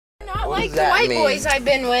like the white boys I've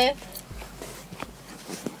been with.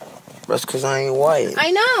 That's because I ain't white.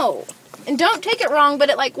 I know. And don't take it wrong, but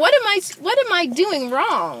what am I doing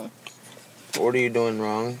wrong? What are you doing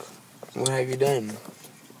wrong? What have you done?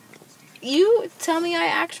 You tell me I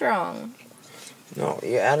act wrong. No,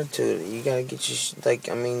 your attitude. You gotta get your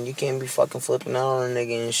you can't be fucking flipping out on a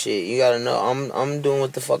nigga and shit. You gotta know I'm doing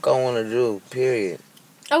what the fuck I want to do. Period.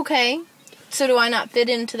 Okay. So do I not fit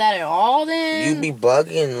into that at all then? You be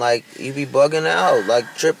bugging out, like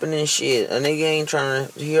tripping and shit. A nigga ain't trying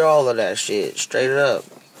to hear all of that shit. Straight up.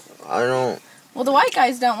 I don't. Well, the white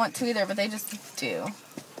guys don't want to either, but they just do.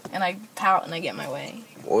 And I pout and I get my way.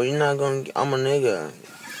 Well, you're not gonna. I'm a nigga.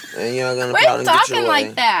 And you're not gonna Quit pout and get your way. talking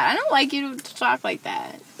like that. I don't like you to talk like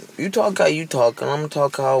that. You talk how you talk, and I'm gonna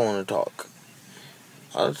talk how I wanna talk.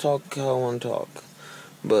 I'll talk how I wanna talk.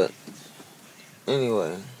 But,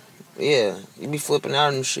 anyway. Yeah, you be flipping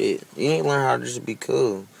out and shit. You ain't learn how to just be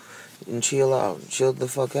cool and chill out. Chill the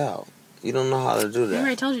fuck out. You don't know how to do that. Remember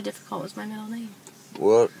I told you difficult was my middle name.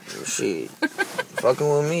 Well, shit. Fucking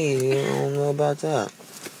with me, you don't know about that.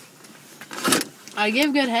 I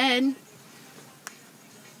give good head.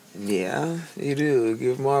 Yeah, you do.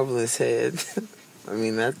 Give marvelous head. I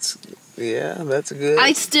mean, that's good.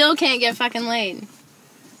 I still can't get fucking laid.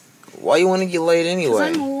 Why you want to get laid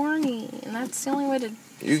anyway? Because I'm horny, and that's the only way to...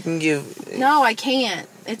 You can give... No, I can't.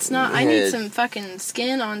 It's not... Head. I need some fucking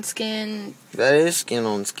skin on skin. That is skin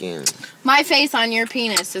on skin. My face on your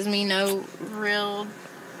penis gives me no real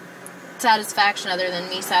satisfaction other than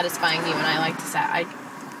me satisfying you, and I like to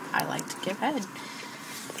I like to give head.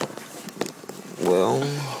 Well,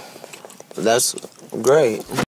 that's great.